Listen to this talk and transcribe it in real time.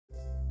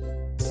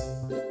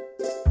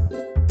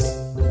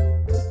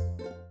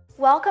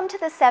Welcome to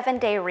the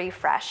 7-Day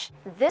Refresh.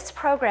 This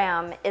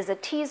program is a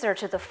teaser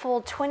to the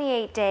full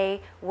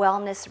 28-day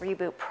Wellness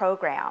Reboot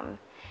program.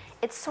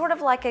 It's sort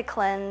of like a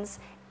cleanse,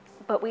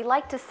 but we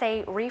like to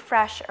say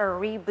refresh or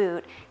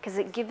reboot because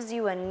it gives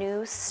you a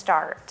new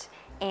start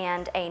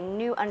and a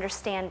new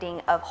understanding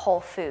of whole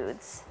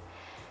foods.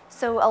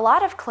 So a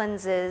lot of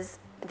cleanses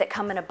that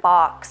come in a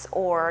box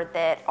or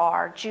that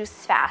are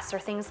juice fasts or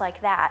things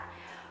like that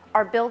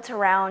are built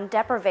around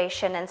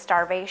deprivation and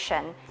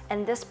starvation,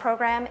 and this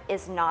program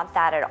is not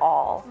that at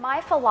all.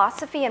 My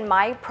philosophy in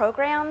my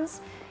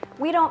programs,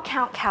 we don't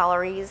count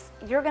calories.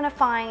 You're gonna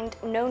find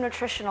no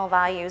nutritional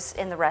values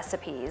in the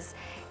recipes,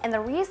 and the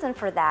reason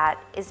for that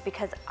is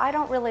because I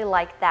don't really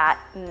like that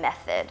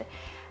method.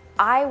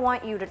 I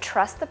want you to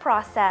trust the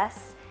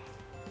process,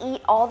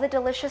 eat all the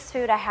delicious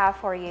food I have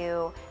for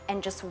you,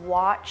 and just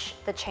watch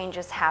the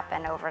changes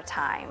happen over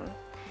time.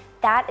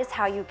 That is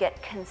how you get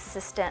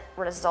consistent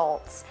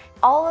results.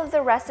 All of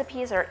the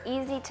recipes are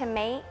easy to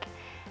make.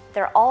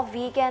 They're all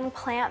vegan,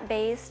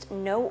 plant-based,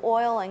 no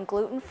oil, and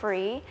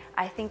gluten-free.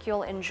 I think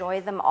you'll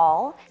enjoy them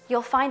all.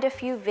 You'll find a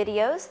few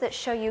videos that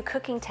show you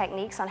cooking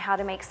techniques on how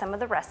to make some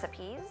of the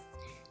recipes.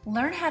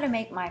 Learn how to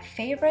make my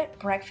favorite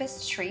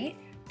breakfast treat,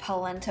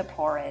 polenta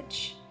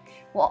porridge.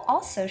 We'll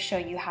also show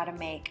you how to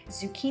make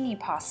zucchini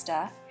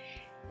pasta.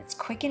 It's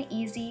quick and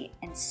easy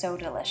and so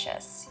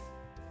delicious.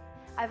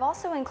 I've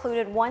also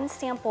included one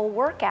sample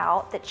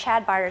workout that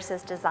Chad Byers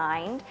has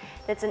designed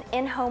that's an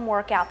in-home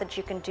workout that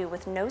you can do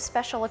with no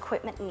special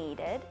equipment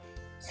needed.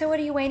 So what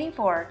are you waiting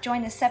for?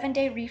 Join the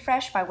 7-Day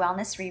Refresh by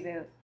Wellness Reboot.